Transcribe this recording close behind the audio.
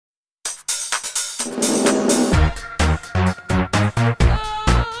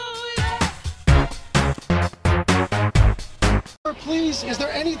Please, is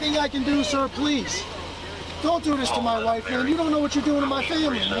there anything I can do, sir? Please. Don't do this to my wife, man. You don't know what you're doing to my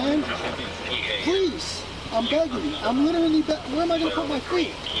family, man. Please. I'm begging you. I'm literally where am I going to put my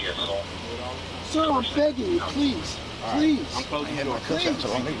feet? Sir, I'm begging you. Please. Please. Please.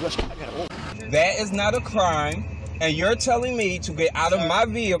 That is not a crime, and you're telling me to get out of my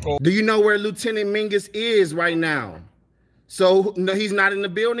vehicle. Do you know where Lieutenant Mingus is right now? So, no, he's not in the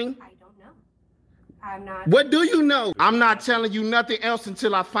building? I don't know. I'm not. What do you know? I'm not telling you nothing else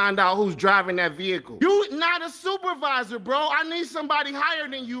until I find out who's driving that vehicle. You're not a supervisor, bro. I need somebody higher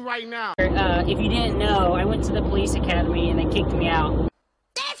than you right now. If you didn't know, I went to the police academy and they kicked me out.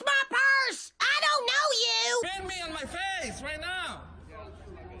 That's my purse! I don't know you! Spit me on my face right now.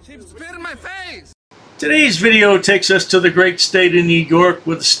 She spit in my face. Today's video takes us to the great state of New York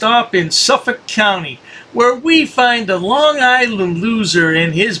with a stop in Suffolk County, where we find a Long Island loser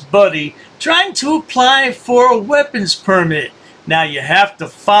and his buddy trying to apply for a weapons permit. Now you have to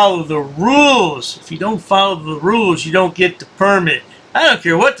follow the rules. If you don't follow the rules, you don't get the permit. I don't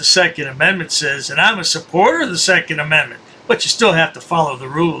care what the Second Amendment says, and I'm a supporter of the Second Amendment, but you still have to follow the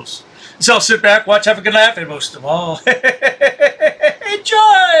rules. So sit back, watch, have a good laugh, and most of all,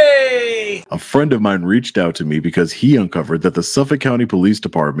 enjoy! A friend of mine reached out to me because he uncovered that the Suffolk County Police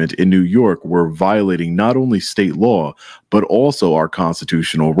Department in New York were violating not only state law, but also our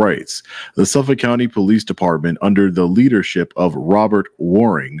constitutional rights. The Suffolk County Police Department, under the leadership of Robert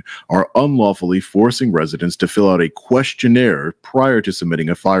Waring, are unlawfully forcing residents to fill out a questionnaire prior to submitting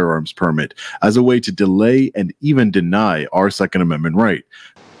a firearms permit as a way to delay and even deny our Second Amendment right.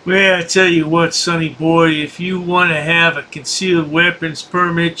 Well, I tell you what, sonny boy, if you want to have a concealed weapons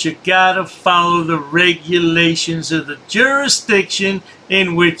permit, you gotta follow the regulations of the jurisdiction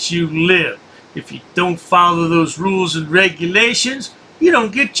in which you live. If you don't follow those rules and regulations, you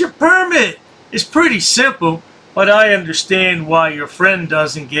don't get your permit. It's pretty simple, but I understand why your friend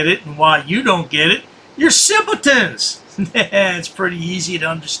doesn't get it and why you don't get it. You're simpletons. It's pretty easy to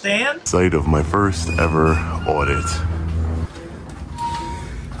understand. Site of my first ever audit.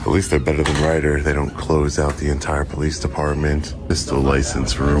 At least they're better than Ryder. They don't close out the entire police department. Pistol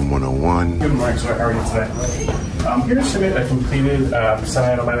license room 101. Good morning, sir. How are you today? I'm here to submit a completed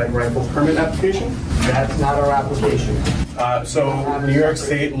semi-automatic rifle permit application. That's not our application. So New York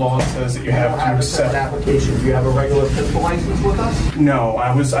State law says that you have to accept application. Do you have a regular pistol license with us? No, I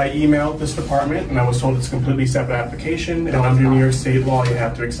emailed this department and I was told it's a completely separate application, and under New York State law you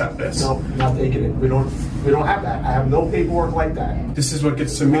have to accept this. No, not taking it. We don't have that. I have no paperwork like that. This is what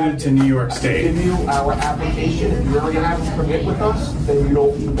gets submitted to New York State. I give you our application. If you already have a permit with us, then you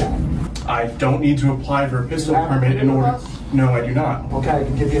don't need that. I don't need to apply for a pistol permit in order. No, I do not. Okay, I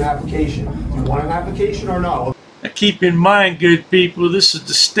can give you an application. Do you want an application or no? Now keep in mind, good people, this is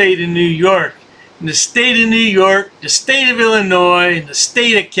the state of New York. In the state of New York, the state of Illinois, and the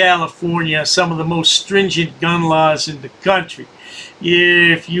state of California are some of the most stringent gun laws in the country.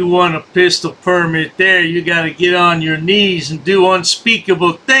 Yeah, if you want a pistol permit there, you got to get on your knees and do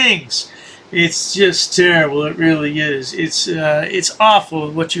unspeakable things. It's just terrible. It really is. It's awful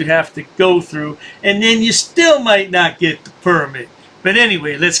what you have to go through, and then you still might not get the permit. But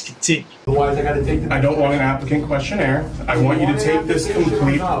anyway, let's continue. Otherwise, I got to take the. I don't want an applicant questionnaire. I want you to take this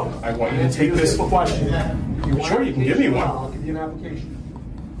complete. No. I want you to take this. Sure, you can give me one. I'll give you an application.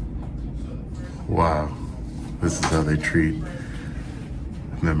 Wow, this is how they treat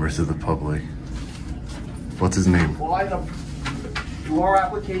members of the public. What's his name? Well, I do our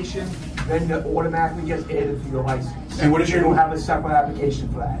application, then it automatically gets added to your license. And what is your? You don't have a separate application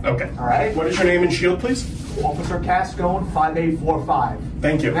for that. Okay. All right. What is your name and shield, please? Officer Cascone, 5845.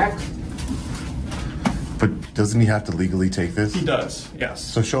 Thank you. Next. But doesn't he have to legally take this? He does, yes.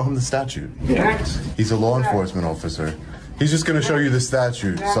 So show him the statute. Next. He's a law enforcement officer. He's just going to show you the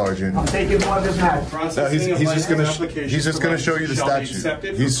statute, Sergeant. I'm taking one of his hats. He's just going to show you the statute.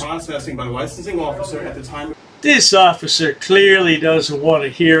 Accepted for processing by the licensing officer at the time. This officer clearly doesn't want to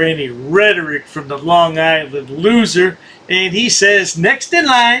hear any rhetoric from the Long Island loser, and he says, next in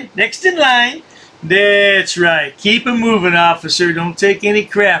line, next in line. That's right. Keep it moving, officer. Don't take any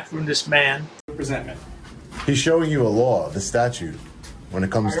crap from this man. Presentment. He's showing you a law, the statute, when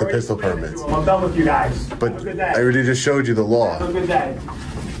it comes to pistol permits. I'm done with you guys. But I already just showed you the law. Have a good day.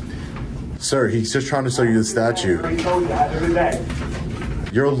 Sir, he's just trying to show you the statute. I told you, have a good day.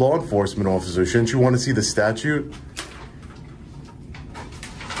 You're a law enforcement officer. Shouldn't you want to see the statute?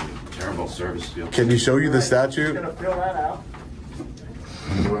 Terrible service. Can you show you the statute? I'm gonna fill that out.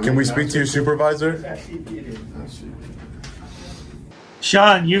 Can we speak to your supervisor?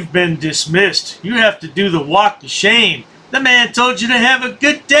 Sean, you've been dismissed. You have to do the walk of shame. The man told you to have a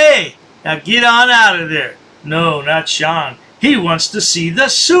good day. Now get on out of there. No, not Sean. He wants to see the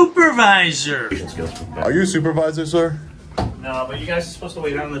supervisor. Are you a supervisor, sir? No, but you guys are supposed to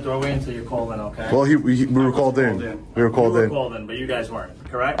wait out in the doorway until you're called in, okay? Well, we were called in. We were called in. You were called in, but you guys weren't,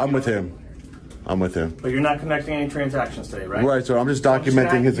 correct? I'm with him. I'm with him. But you're not connecting any transactions today, right? Right, so I'm just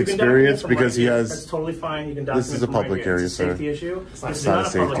documenting his experience because he has... That's totally fine. You can document. This is a public area, sir. Safety issue? It's not a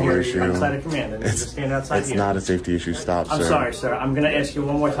safety issue. Outside of command, and you just stand outside It's here. not a safety issue. Stop, sir. I'm sorry, sir. I'm going to ask you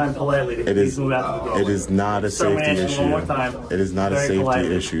one more time politely to please move out of the doorway. It is not a safety issue. One more time. It is not a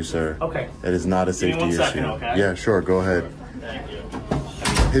safety issue, sir. Okay. It is not a safety issue. 1 second, okay? Yeah, sure. Go ahead. Thank you.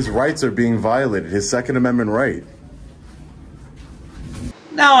 His rights are being violated. His Second Amendment right.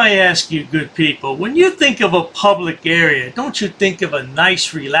 Now I ask you, good people, when you think of a public area, don't you think of a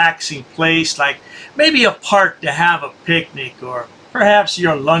nice, relaxing place, like maybe a park to have a picnic, or perhaps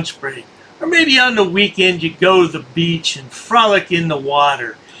your lunch break, or maybe on the weekend you go to the beach and frolic in the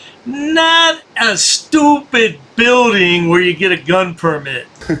water? Not a stupid building where you get a gun permit.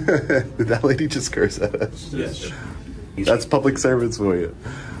 Did that lady just curse at us? Yes. That's public servants for you.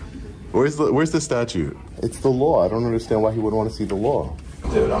 Where's the statute? It's the law. I don't understand why he would want to see the law.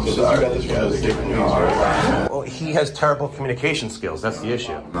 Dude, I'm sorry. Well, he has terrible communication skills. That's the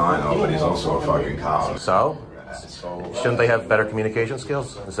issue. No, I know, but he's also a fucking cop. So? Shouldn't they have better communication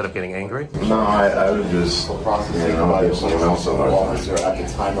skills instead of getting angry? No, I would just, give someone else a officer at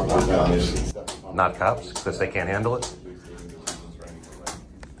the time of the not cops, because they can't handle it?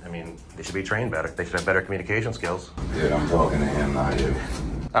 I mean, they should be trained better. They should have better communication skills. Dude, I'm talking to him, not you.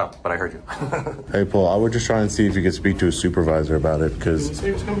 Oh, but I heard you. Hey, Paul, I would just try and see if you could speak to a supervisor about it, because...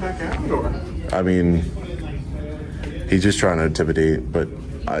 He was coming back out, or? I mean, he's just trying to intimidate, but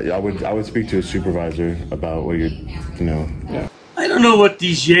I would speak to a supervisor about what you're, Yeah. I don't know what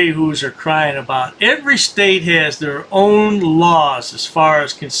these yahoos are crying about. Every state has their own laws as far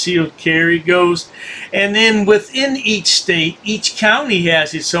as concealed carry goes. And then within each state, each county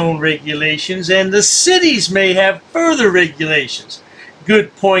has its own regulations, and the cities may have further regulations.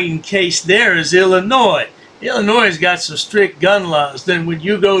 Good point in case there is Illinois. Illinois has got some strict gun laws. Then when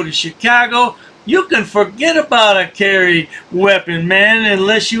you go to Chicago, you can forget about a carry weapon, man,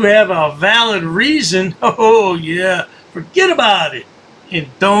 unless you have a valid reason. Oh, yeah. Forget about it. And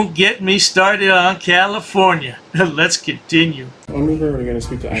don't get me started on California. Let's continue. You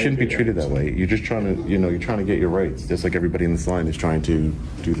shouldn't be treated that way. You're just trying to, you're trying to get your rights. Just like everybody in this line is trying to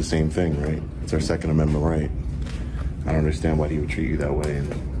do the same thing, right? It's our Second Amendment right. I don't understand why he would treat you that way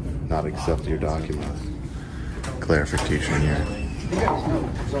and not accept your documents. Clarification here.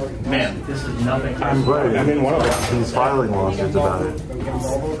 Man, this is nothing. I'm right. I'm in one of them. He's filing lawsuits about it.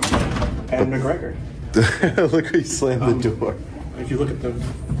 And McGregor. Look how he slammed the door. If you look at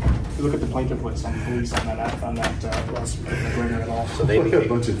the plaintiff list on police on that lawsuit, McGregor at all. So they be a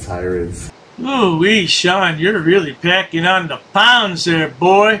bunch of tyrants. Ooh-wee, Sean, you're really packing on the pounds there,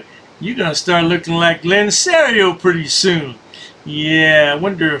 boy. You're gonna start looking like Glenn Serio pretty soon. Yeah, I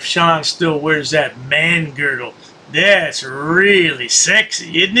wonder if Sean still wears that man girdle. That's really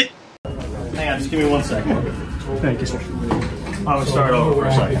sexy, isn't it? Hang on, just give me 1 second. Thank you, sir. I'll start over for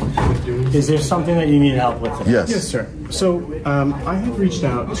a second. Is there something that you need help with today? Yes. Yes, sir. So, I have reached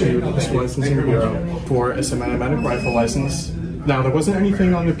out to the Pistol Licensing Bureau for a semi-automatic rifle license. Now, there wasn't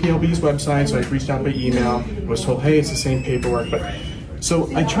anything on the PLB's website, so I reached out by email. I was told, hey, it's the same paperwork, but...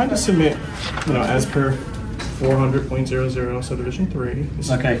 So, I tried to submit, as per 400.00 subdivision 3.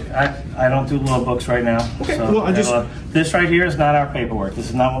 Okay, I don't do law books right now. Okay, so well, this right here is not our paperwork. This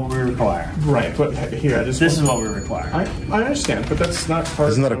is not what we require. Right, but here, this is what we require. I understand, but that's not part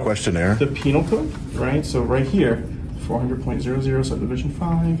Isn't that a questionnaire? The penal code, right? So right here, 400.00 subdivision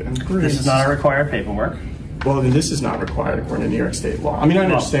 5 and 3. This is not our required paperwork. Well, then this is not required according to New York State law. I mean, I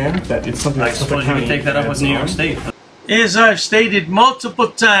understand that it's something I suppose you can take that up with New York State. As I've stated multiple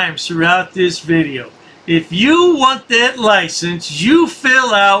times throughout this video, if you want that license, you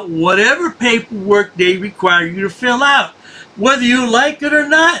fill out whatever paperwork they require you to fill out. Whether you like it or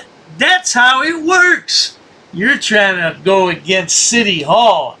not, that's how it works. You're trying to go against City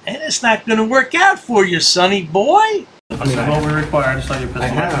Hall, and it's not going to work out for you, sonny boy. This is what we require to start your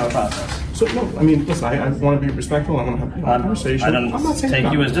pistol license process. So, no, I mean, listen, I want to be respectful. I want to have a conversation. I don't I'm not saying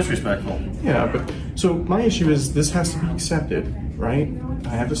take you as disrespectful. Yeah, but, so my issue is this has to be accepted, right? I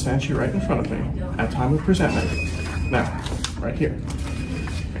have the statute right in front of me at time of presentment. Now, right here.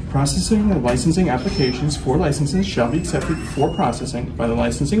 Processing and licensing applications for licenses shall be accepted for processing by the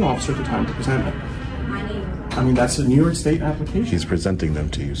licensing officer at the time of presentment. I mean, that's a New York State application. He's presenting them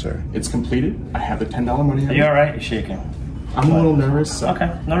to you, sir. It's completed. I have the $10 money. Are you all right? You're shaking. I'm a little nervous. So.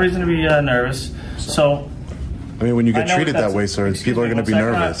 Okay, no reason to be nervous. So, I mean, when you get treated that way, sir, people are going to be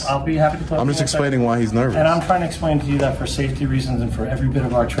nervous. I'll be happy to talk. I'm just explaining why he's nervous. And I'm trying to explain to you that for safety reasons and for every bit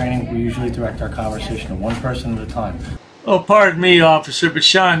of our training, we usually direct our conversation to one person at a time. Oh, pardon me, officer, but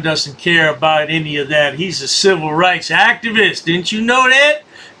Sean doesn't care about any of that. He's a civil rights activist. Didn't you know that?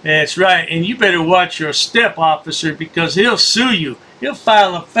 That's right. And you better watch your step, officer, because he'll sue you. He'll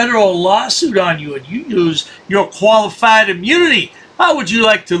file a federal lawsuit on you, and you lose your qualified immunity. How would you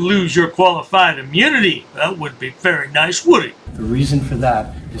like to lose your qualified immunity? That wouldn't be very nice, would it? The reason for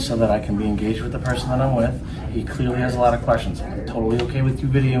that is so that I can be engaged with the person that I'm with. He clearly has a lot of questions. I'm totally okay with you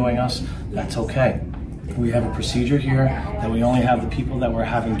videoing us. That's okay. We have a procedure here that we only have the people that we're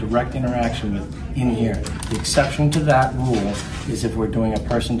having direct interaction with in here. The exception to that rule is if we're doing a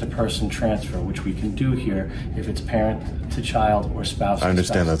person-to-person transfer, which we can do here if it's parent to child or spouse. I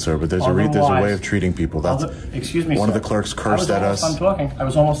understand that, sir, but there's a way of treating people. That's excuse me, one sir. of the clerks cursed at us. I'm talking. I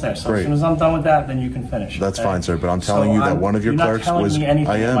was almost there. So Great. As soon as I'm done with that, then you can finish. That's fine, sir. But I'm telling you that one of your clerks was.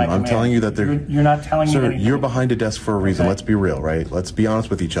 I am. I'm telling you that they're. You're not telling me Sir, anything. you're behind a desk for a reason. Let's be real, right? Let's be honest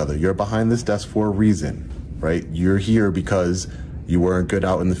with each other. You're behind this desk for a reason, right? You're here because you weren't good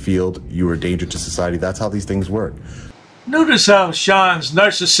out in the field. You were a danger to society. That's how these things work. Notice how Sean's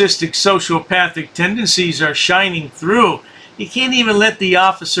narcissistic sociopathic tendencies are shining through. He can't even let the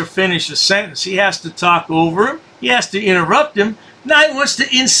officer finish a sentence. He has to talk over him. He has to interrupt him. Now he wants to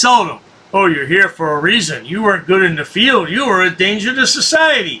insult him. Oh, you're here for a reason. You weren't good in the field. You were a danger to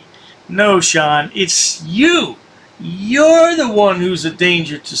society. No, Sean, it's you. You're the one who's a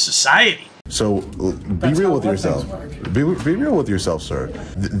danger to society. So be real with yourself. Be real with yourself, sir.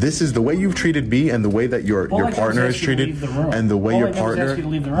 This is the way you've treated me, and the way that your partner is treated, and the way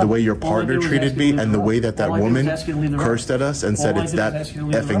your partner treated me, and the way that woman cursed at us and said it's that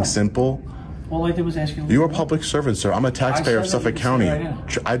effing simple. All I did was ask you to leave. You're a public servant, sir. I'm a taxpayer of Suffolk County.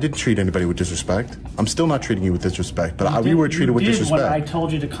 I didn't treat anybody with disrespect. I'm still not treating you with disrespect, but we were treated with disrespect. When I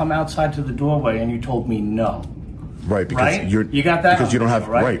told you to come outside to the doorway and you told me no. Right, because you got that because you don't have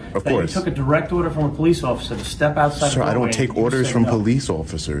right, of course. You took a direct order from a police officer to step outside. Sir, I don't take orders from police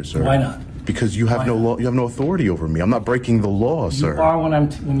officers, sir. Why not? Because you have no law. You have no authority over me. I'm not breaking the law, sir. You are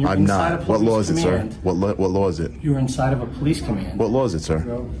when you're inside a police command. What law is it, sir? What law is it? You're inside of a police command. What law is it,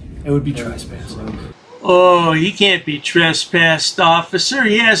 sir? It would be trespass. Oh, he can't be trespassed, officer.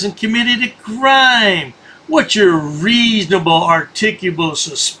 He hasn't committed a crime. What's your reasonable, articulable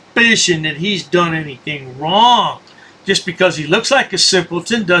suspicion that he's done anything wrong? Just because he looks like a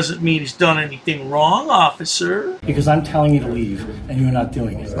simpleton doesn't mean he's done anything wrong, officer. Because I'm telling you to leave, and you're not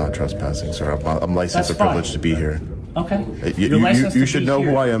doing it. It's not trespassing, sir. I'm licensed and privileged to be here. Okay. You should know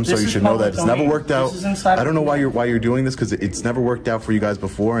who I am, so you should know that it's never worked out. I don't know why you're doing this, because it's never worked out for you guys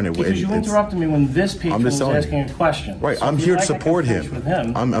before, and because you interrupted me when this patron was asking a question. Right, I'm here to support him.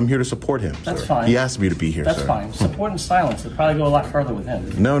 I'm here to support him. That's fine. He asked me to be here, sir. That's fine. Support and silence would probably go a lot further with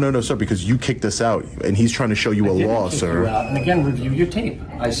him. No, sir, because you kicked us out, and he's trying to show you a law, sir. And again, review your tape.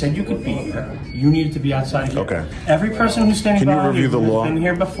 I said you could be here. You needed to be outside here. Okay. Every person who's standing behind you who's been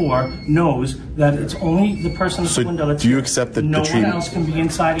here before knows that it's only the person at the window that's do you accept the no treatment? One else can be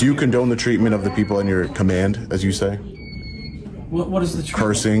inside. Do you condone the treatment of the people in your command, as you say? What is the treatment?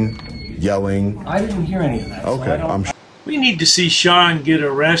 Cursing, yelling. I didn't hear any of that. Okay, so we need to see Sean get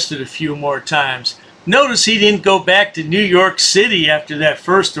arrested a few more times. Notice he didn't go back to New York City after that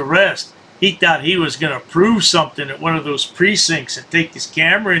first arrest. He thought he was going to prove something at one of those precincts and take his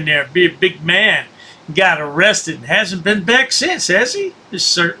camera in there and be a big man. Got arrested and hasn't been back since, has he?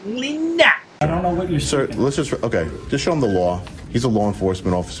 Certainly not. I don't know what you're saying. Sir, just show him the law. He's a law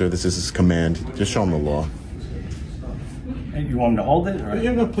enforcement officer. This is his command. Just show him the law. Hey, you want him to hold it? Or?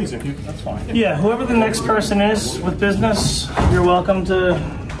 Yeah, no, please, if you, that's fine. Yeah, whoever the next person is with business, you're welcome to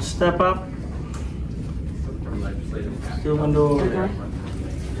step up. Your window over there.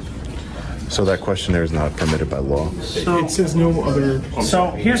 So that questionnaire is not permitted by law. So, it says no other.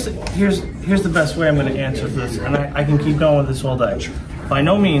 So here's the best way I'm going to answer this, and I can keep going with this all day. By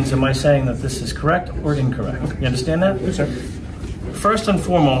no means am I saying that this is correct or incorrect. You understand that? Yes, sir. First and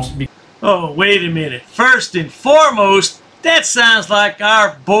foremost. Oh, wait a minute. First and foremost, that sounds like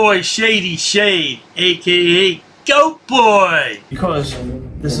our boy Shady Shade, a.k.a. Goat Boy. Because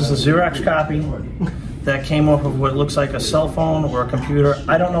this is a Xerox copy that came off of what looks like a cell phone or a computer.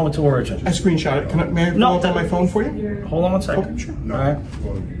 I don't know its origin. I screenshot it. May I pull up on my phone for you? Hold on one second. Oh, sure. All right.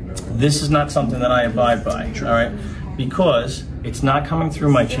 This is not something that I abide by. Sure. All right. Because it's not coming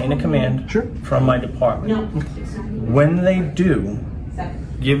through my chain of command from my department. When they do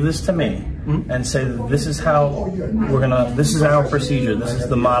give this to me and say that this is how this is our procedure, this is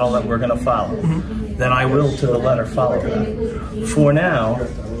the model that we're gonna follow, then I will to the letter follow that. For now,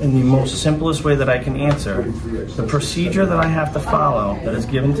 in the most simplest way that I can answer. The procedure that I have to follow that is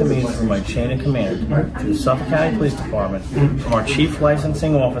given to me through my chain of command to the Suffolk County Police Department from our chief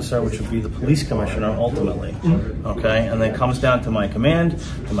licensing officer, which would be the police commissioner ultimately, okay, and then comes down to my command,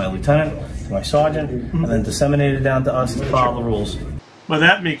 to my lieutenant, to my sergeant, and then disseminated down to us to follow the rules. Well,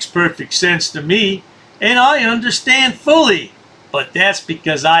 that makes perfect sense to me, and I understand fully. But that's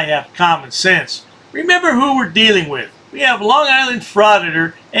because I have common sense. Remember who we're dealing with. We have Long Island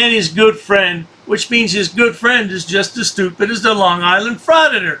Frauditor and his good friend, which means his good friend is just as stupid as the Long Island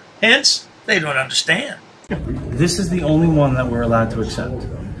Frauditor. Hence, they don't understand. This is the only one that we're allowed to accept.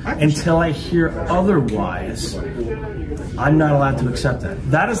 Until I hear otherwise, I'm not allowed to accept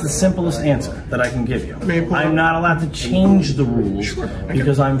that. That is the simplest answer that I can give you. I'm not allowed to change the rules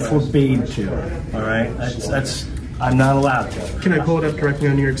because I'm forbade to. All right, I'm not allowed to. Can I pull it up directly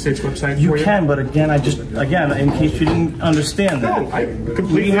on New York State's website? You can, but again, in case you didn't understand that,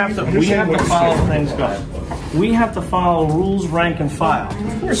 we have to follow things. Go ahead. We have to follow rules, rank, and file.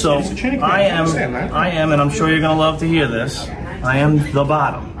 So I am, and I'm sure you're going to love to hear this. I am the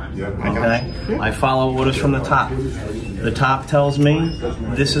bottom. Okay, I follow orders from the top. The top tells me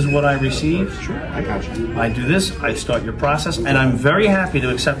this is what I receive. Sure, I got you. I do this. I start your process, and I'm very happy to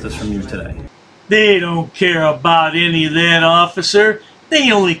accept this from you today. They don't care about any of that, officer. They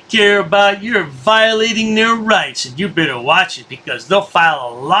only care about your violating their rights, and you better watch it because they'll file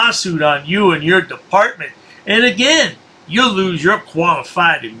a lawsuit on you and your department. And again, you'll lose your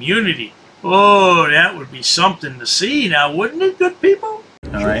qualified immunity. Oh, that would be something to see now, wouldn't it, good people?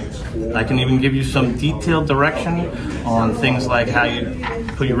 All right. I can even give you some detailed direction on things like how you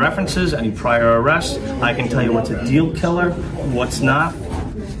put your references, any prior arrests. I can tell you what's a deal killer, what's not.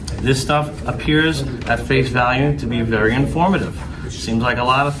 This stuff appears at face value to be very informative. Seems like a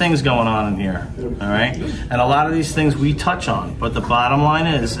lot of things going on in here, all right? And a lot of these things we touch on, but the bottom line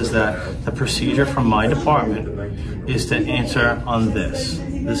is that the procedure from my department is to answer on this.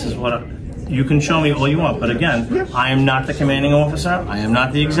 This is what you can show me all you want, but again, I am not the commanding officer. I am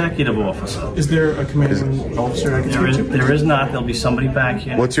not the executive officer. Is there a commanding officer I can speak to? There is not. There'll be somebody back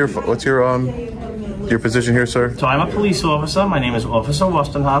here. What's your position here, sir? So I'm a police officer. My name is Officer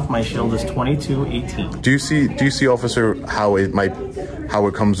Wostenhoff. My shield is 2218. Do you see, officer, how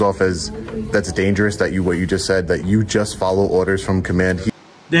it comes off as that's dangerous, that what you just said, that you just follow orders from command?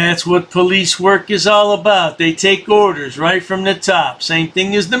 That's what police work is all about. They take orders right from the top. Same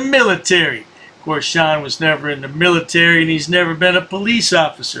thing as the military. Of course, Sean was never in the military and he's never been a police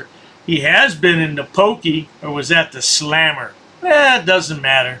officer. He has been in the pokey, or was that the slammer? It doesn't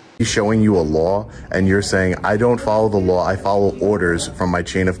matter. He's showing you a law and you're saying, I don't follow the law, I follow orders from my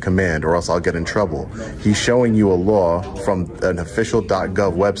chain of command or else I'll get in trouble. He's showing you a law from an official.gov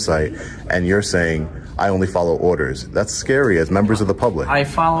website and you're saying, I only follow orders. That's scary as members of the public. I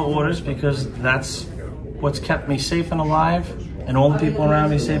follow orders because that's what's kept me safe and alive, and all the people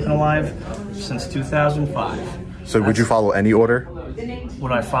around me safe and alive since 2005. So would you follow any order?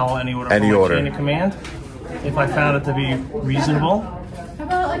 Would I follow any order from my chain of command? If I found it to be reasonable. How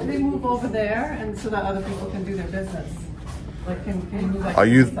about like they move over there and so that other people can do their business? Like can you move like Are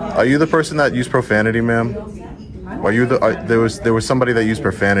you the person that used profanity, ma'am? Are you there was somebody that used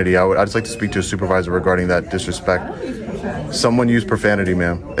profanity. I'd just like to speak to a supervisor regarding that disrespect. Someone used profanity,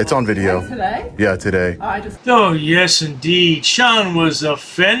 ma'am. It's on video. Today? Yeah, today. Oh, yes, indeed. Sean was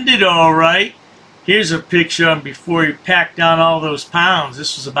offended, all right. Here's a picture of him before he packed on all those pounds.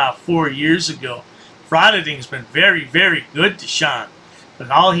 This was about 4 years ago. Frauditing's been very, very good to Sean.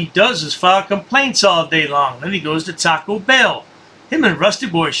 But all he does is file complaints all day long. Then he goes to Taco Bell. Him and Rusty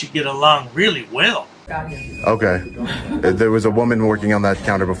Boy should get along really well. Okay. There was a woman working on that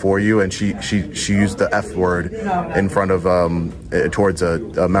counter before you, and she used the F word in front of towards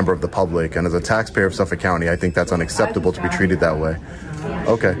a member of the public. And as a taxpayer of Suffolk County, I think that's unacceptable to be treated that way.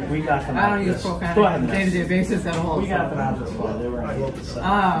 Okay. I don't use profanity on a day-to-day basis at all. We got them out this far. They were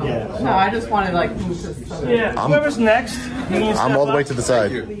no, I just wanted like move this. Yeah, whoever's next. I'm all the way to the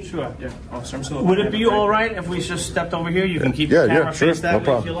side. Sure. Yeah. Would it be all right if we just stepped over here? You can keep the camera faced that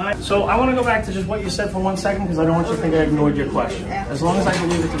way if you like. So I want to go back to just what you said for 1 second because I don't want you to think I ignored your question. As long as I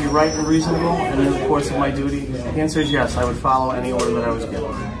believe it to be right and reasonable and in the course of my duty, the answer is yes. I would follow any order that I was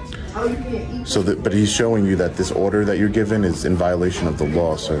given. So, but he's showing you that this order that you're given is in violation of the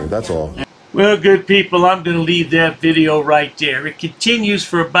law, sir. That's all. Well, good people, I'm going to leave that video right there. It continues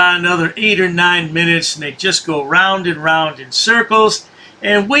for about another 8 or 9 minutes, and they just go round and round in circles.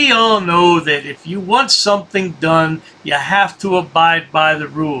 And we all know that if you want something done, you have to abide by the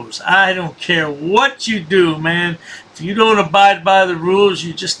rules. I don't care what you do, man. If you don't abide by the rules,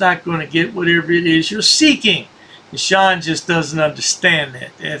 you're just not going to get whatever it is you're seeking. And Sean just doesn't understand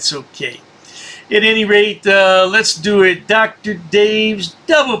that. That's okay. At any rate, let's do it. Dr. Dave's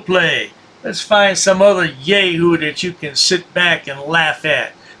Double Play. Let's find some other yahoo that you can sit back and laugh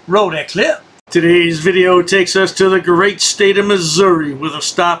at. Roll that clip. Today's video takes us to the great state of Missouri with a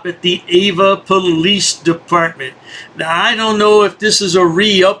stop at the Ava Police Department. Now, I don't know if this is a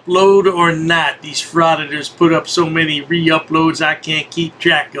re-upload or not. These frauditors put up so many re-uploads I can't keep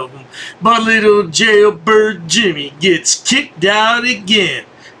track of them. But little jailbird Jimmy gets kicked out again.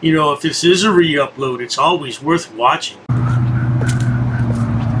 You know, if this is a re-upload, it's always worth watching.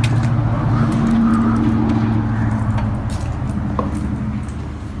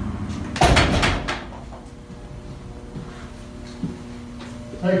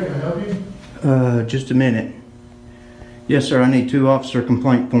 Hey, can I help you? Just a minute. Yes, sir, I need 2 officer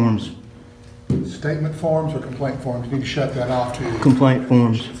complaint forms. Statement forms or complaint forms? You need to shut that off too. Complaint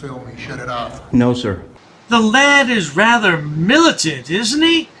forms. Film me, shut it off. No, sir. The lad is rather militant, isn't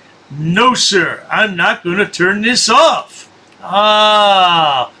he? No, sir, I'm not going to turn this off.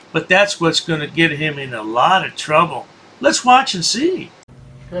 Ah, but that's what's going to get him in a lot of trouble. Let's watch and see.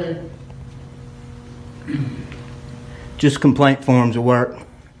 Okay. Just complaint forms will work.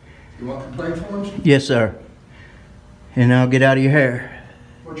 You want complaint forms? Yes, sir. And I'll get out of your hair.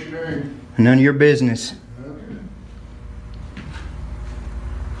 What's your name? None of your business. Okay.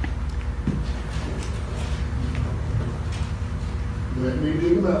 Let me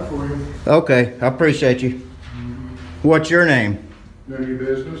do them up for you. Okay, I appreciate you. What's your name? None of your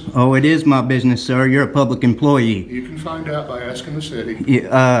business? Oh, it is my business, sir. You're a public employee. You can find out by asking the city.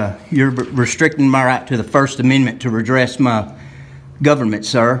 You're restricting my right to the First Amendment to redress my government,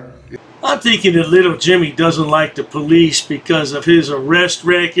 sir. I'm thinking that little Jimmy doesn't like the police because of his arrest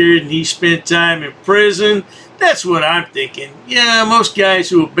record and he spent time in prison. That's what I'm thinking. Yeah, most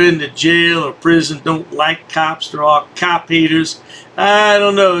guys who have been to jail or prison don't like cops. They're all cop haters. I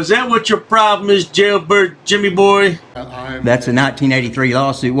don't know. Is that what your problem is, jailbird Jimmy boy? That's a 1983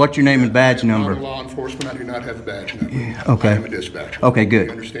 lawsuit. What's your name and badge number? I'm law enforcement. I do not have a badge number. Yeah, okay. I am a dispatcher. Okay, good.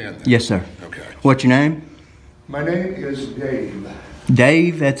 You understand that? Yes, sir. Okay. What's your name? My name is Dave.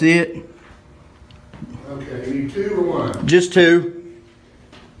 Dave, that's it? Okay, you need 2 or 1? Just 2.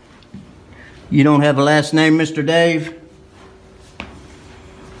 You don't have a last name, Mr. Dave?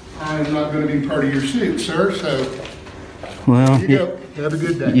 I'm not going to be part of your suit, sir, so Well, here you go. Have a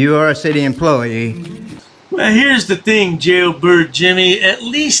good day. You are a city employee. Well, here's the thing, jailbird Jimmy. At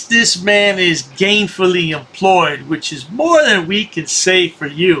least this man is gainfully employed, which is more than we can say for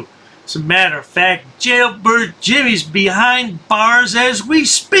you. As a matter of fact, jailbird Jimmy's behind bars as we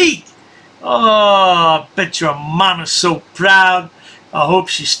speak. Oh, I bet your mama's so proud. I hope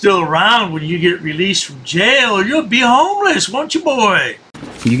she's still around when you get released from jail, or you'll be homeless, won't you, boy?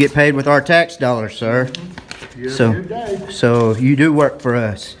 You get paid with our tax dollars, sir. You have a good day. So you do work for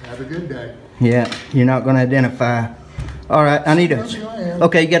us. Have a good day. Yeah, you're not going to identify. All right, I need a...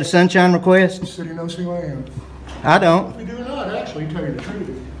 Okay, you got a sunshine request? The city knows who I am. I don't. We do not, actually, tell you the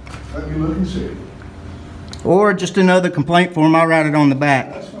truth. Let me look and see. Or just another complaint form. I'll write it on the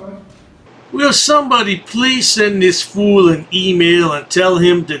back. That's fine. Will somebody please send this fool an email and tell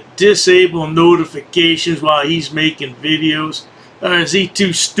him to disable notifications while he's making videos? Or is he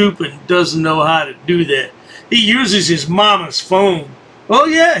too stupid and doesn't know how to do that? He uses his mama's phone. Oh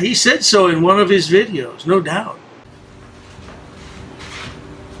yeah, he said so in one of his videos, no doubt.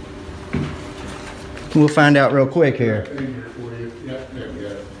 We'll find out real quick here.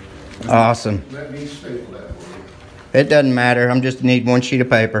 Awesome. Let me staple that for you. It doesn't matter. I'm just need 1 sheet of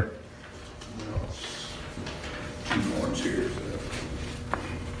paper.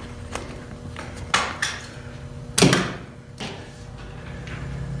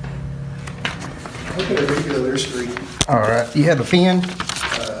 Okay, there you go. There's 3. All right. You have a pen?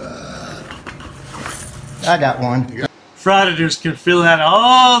 I got one. Frauditors can fill out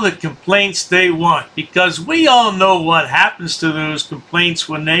all the complaints they want because we all know what happens to those complaints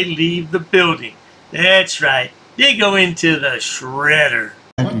when they leave the building. That's right. They go into the shredder.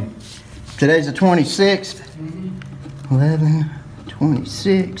 Today's the 26th. 11,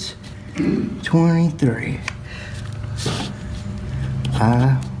 26, 23.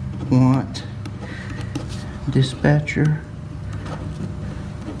 I want dispatcher.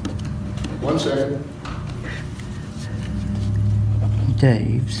 1 second.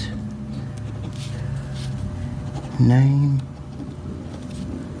 Dave's name,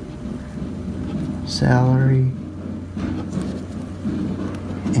 salary,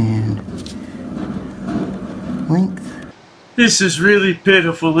 and length. This is really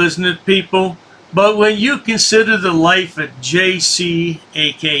pitiful, isn't it, people? But when you consider the life of JC,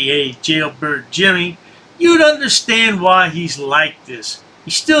 aka Jailbird Jimmy, you'd understand why he's like this.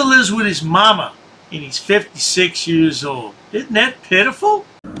 He still lives with his mama, and he's 56 years old. Isn't that pitiful?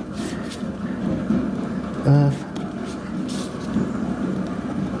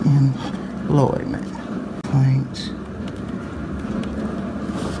 Employment complaints.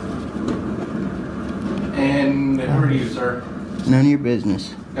 And who are you, sir? None of your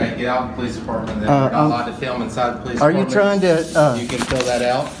business. Okay, get out of the police department. Then we're not allowed to film inside the police department. Are you trying to? You can fill that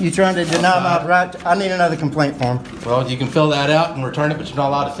out. You trying to deny my right? I need another complaint form. Well, you can fill that out and return it, but you're not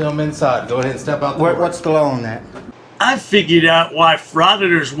allowed to film inside. Go ahead and step out the door. What's the law on that? I figured out why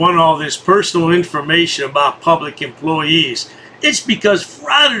frauditors want all this personal information about public employees. It's because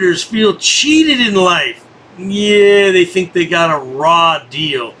frauditors feel cheated in life. Yeah, they think they got a raw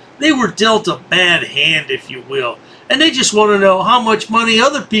deal. They were dealt a bad hand, if you will. And they just want to know how much money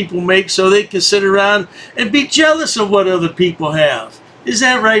other people make so they can sit around and be jealous of what other people have. Is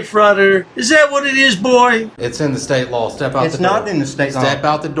that right, Frauditor? Is that what it is, boy? It's in the state law. Step out the door. It's not in the state law. Step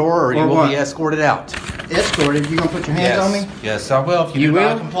out the door or you will be escorted out. Escorted? You gonna put your hands on me? Yes, I will if you do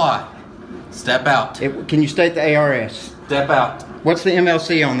not comply. Step out. Can you state the ARS? Step out. What's the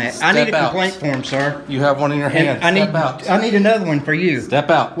MLC on that? I need a Step complaint form, sir. You have one in your hand. Step out. I need another one for you. Step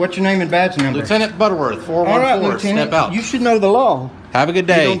out. What's your name and badge number? Lieutenant Butterworth, 414. All right, Lieutenant. Step out. You should know the law. Have a good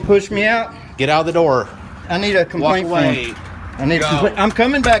day. You gonna push me out? Get out of the door. I need a complaint Walk away. form. I need a complaint. I'm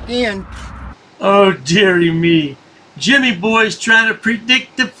coming back in. Oh, dearie me. Jimmy Boy's trying to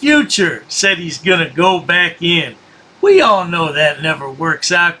predict the future. Said he's gonna go back in. We all know that never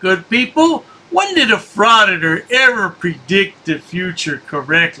works out, good people. When did a frauditor ever predict the future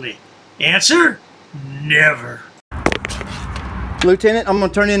correctly? Answer? Never. Lieutenant, I'm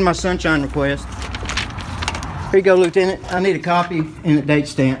gonna turn in my sunshine request. Here you go, Lieutenant. I need a copy and a date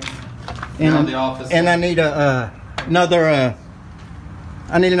stamp. And the office. And I need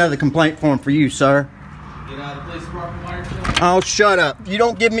another complaint form for you, sir. Get out of the police department while you're filming. Oh, shut up. You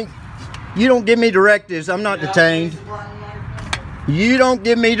don't give me directives. I'm not detained. You don't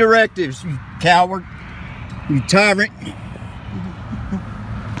give me directives, you coward. You tyrant.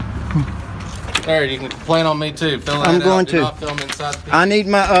 There, you can complain on me too. Fill that I'm out. going Do to. not film inside the I need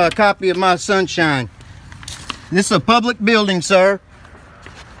my copy of my sunshine. This is a public building, sir.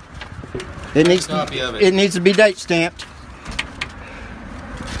 It needs copy of it. It needs to be date stamped.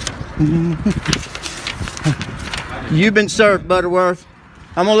 You've been served, Butterworth.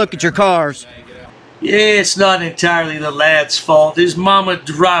 I'm gonna look at your cars. Yeah, it's not entirely the lad's fault. His mama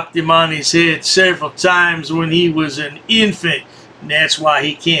dropped him on his head several times when he was an infant. And that's why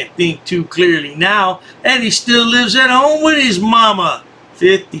he can't think too clearly now. And he still lives at home with his mama.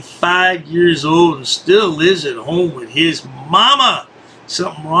 55 years old and still lives at home with his mama.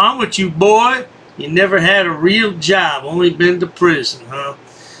 Something wrong with you, boy? You never had a real job, only been to prison, huh?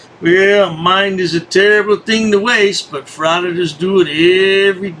 Well, mind is a terrible thing to waste, but frauditors do it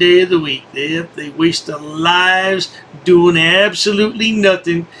every day of the week. They waste their lives doing absolutely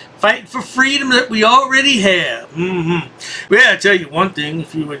nothing, fighting for freedom that we already have. Well, I tell you one thing,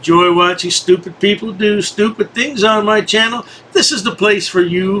 if you enjoy watching stupid people do stupid things on my channel, this is the place for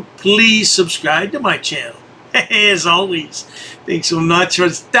you. Please subscribe to my channel. As always, thanks so much for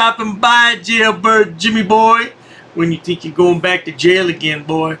stopping by, Jailbird Jimmy Boy. When you think you're going back to jail again,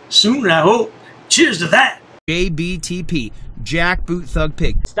 boy. Sooner, I hope. Cheers to that. JBTP, Jackboot Thug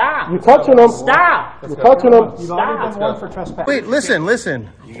Pig. Stop! You're touching them. Stop! You're touching them. You've already been warned for trespass. Wait, listen.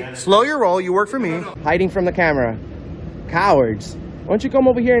 Slow your roll. You work for me. Hiding from the camera. Cowards. Why don't you come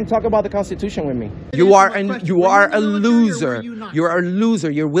over here and talk about the Constitution with me? You are a loser. You're a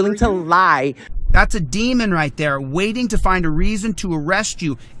loser. You're willing to lie. That's a demon right there, waiting to find a reason to arrest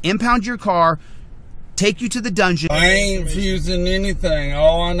you, impound your car, take you to the dungeon. I ain't fusing anything.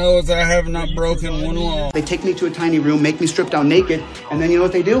 All I know is I have not broken one law. They take me to a tiny room, make me strip down naked, and then you know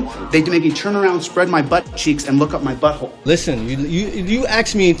what they do? They make me turn around, spread my butt cheeks, and look up my butthole. Listen, you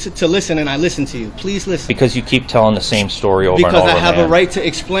asked me to listen, and I listened to you. Please listen. Because you keep telling the same story over and over. Because I have a right to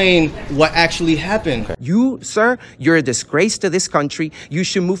explain what actually happened. Okay. You, sir, you're a disgrace to this country. You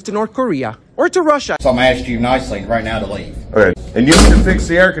should move to North Korea or to Russia. So I'm asking you nicely right now to leave. Okay. And you need to fix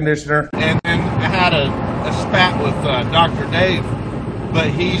the air conditioner. And I had a spat with Dr. Dave, but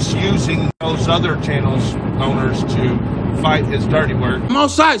he's using those other channels owners to fight his dirty work. I'm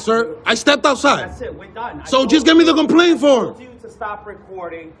outside, sir. I stepped outside. That's it, we're done. So just give me the complaint form. I told you to stop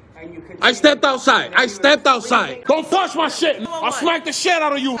recording, and you I stepped outside. Don't touch my shit. I'll smack the shit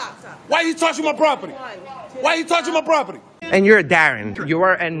out of you. Why are you touching my property? Why are you touching my property? And you're a Darren. You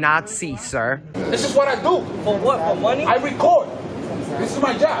are a Nazi, sir. This is what I do. For what? For money? I record. This is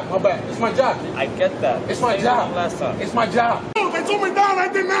my job. My bad. It's my job. I get that. It's my job. Last time. It's my job. They told me down. I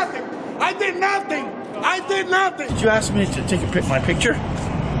did nothing. I did nothing. Did you ask me to take my picture?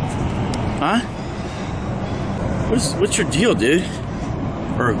 Huh? What's your deal, dude?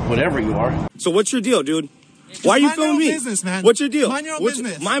 Or whatever you are. So what's your deal, dude? Why are you filming me? Business, man. What's your deal? Mind your own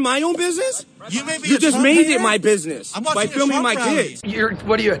business. My own business? You just made it my business by filming my kids.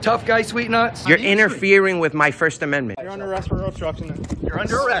 What are you, a tough guy, sweet nuts? You're interfering with my First Amendment. You're under arrest for obstruction. You're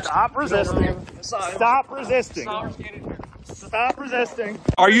under arrest. Stop resisting. Stop resisting. Stop resisting.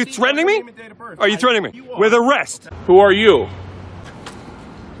 Are you threatening me? Are you threatening me with arrest? Who are you?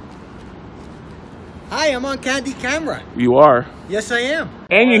 Hi, I'm on Candy camera. You are. Yes, I am.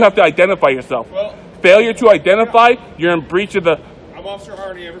 And you have to identify yourself. Failure to identify, you're in breach of the... I'm Officer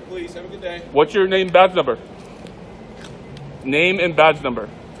Harney, ever please. Have a good day. What's your name, badge number? Name and badge number.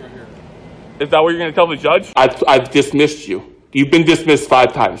 Right here. Is that what you're going to tell the judge? I've dismissed you. You've been dismissed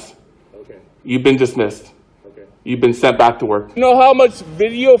 5 times. Okay. You've been dismissed. Okay. You've been sent back to work. You know how much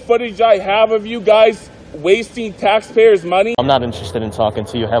video footage I have of you guys wasting taxpayers' money? I'm not interested in talking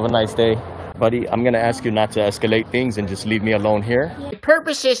to you. Have a nice day. Buddy, I'm going to ask you not to escalate things and just leave me alone here. My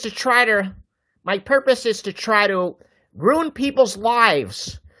purpose is to try to ruin people's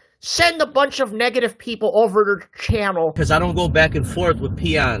lives. Send a bunch of negative people over to the channel. Because I don't go back and forth with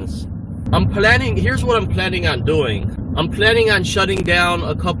peons. Here's what I'm planning on doing. I'm planning on shutting down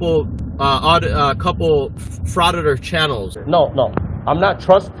a couple Frauditor channels. No, I'm not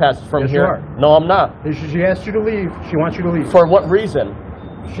trespassed from here. You are. No, I'm not. She asked you to leave. She wants you to leave. For what reason?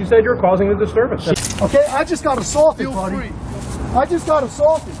 She said you're causing the disturbance. Okay, I just got assaulted, buddy. I just got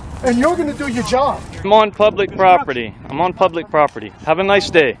assaulted, and you're going to do your job. I'm on public property. I'm on public property. Have a nice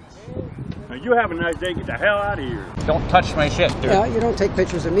day. Now you have a nice day. Get the hell out of here. Don't touch my shit, dude. Well, you don't take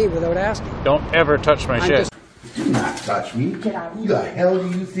pictures of me without asking. Don't ever touch my shit. Do not touch me. Get out. Who the hell do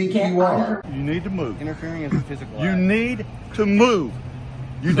you think you are? You need to move. Interfering is a physical act. You need to move.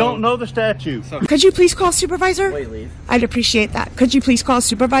 You don't know the statute. Could you please call supervisor? Wait, leave. I'd appreciate that. Could you please call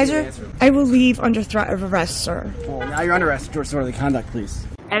supervisor? I will leave under threat of arrest, sir. Well, now you're under arrest for disorderly conduct, please.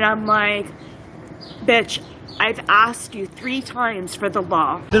 And I'm like, bitch, I've asked you 3 times for the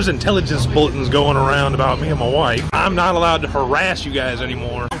law. There's intelligence bulletins going around about me and my wife. I'm not allowed to harass you guys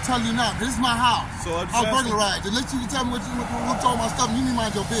anymore. I'm telling you now, this is my house. So I'm burglarized. Unless you can tell me what's all my stuff, you need to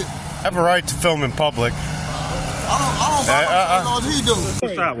mind your business. I have a right to film in public. I don't know what he doing. On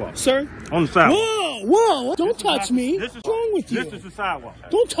the sidewalk. Sir? On the sidewalk. Whoa, don't touch me. What's wrong with you? This is the sidewalk.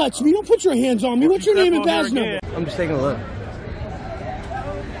 Don't touch me. Don't put your hands on me. What's your name and badge number? I'm just taking a look.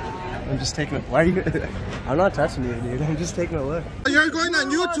 I'm just taking a look. Why are you... I'm not touching you, dude. I'm just taking a look. You're going on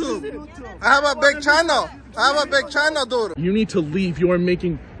YouTube. I have a big channel. Dude. You need to leave. You are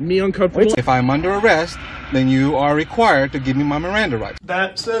making me uncomfortable. If I'm under arrest, then you are required to give me my Miranda rights.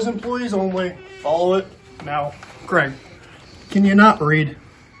 That says employees only. Follow it now. Craig, can you not read?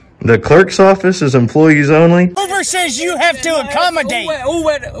 The clerk's office is employees only. Uber says you have to accommodate.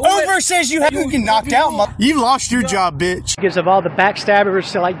 Uber says you have to get knocked out. You lost your job, bitch. Because of all the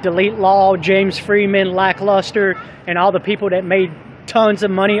backstabbers like Delete Law, James Freeman, Lackluster, and all the people that made tons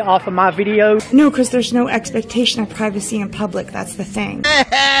of money off of my videos. No, because there's no expectation of privacy in public. That's the thing.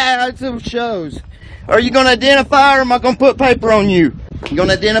 That's some shows. Are you going to identify or am I going to put paper on you? You going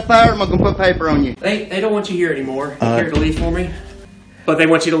to identify or am I going to put paper on you? They don't want you here anymore. You care to leave for me? But they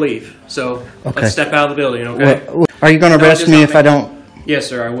want you to leave. So let's step out of the building, okay? Well, are you going to arrest me if I don't? Yes,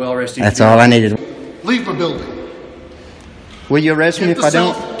 sir. I will arrest you. That's all I needed. Leave the building. Will you arrest me if I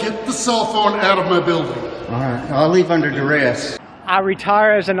don't? Get the cell phone out of my building. All right. I'll leave under duress. I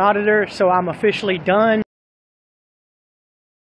retire as an auditor, so I'm officially done.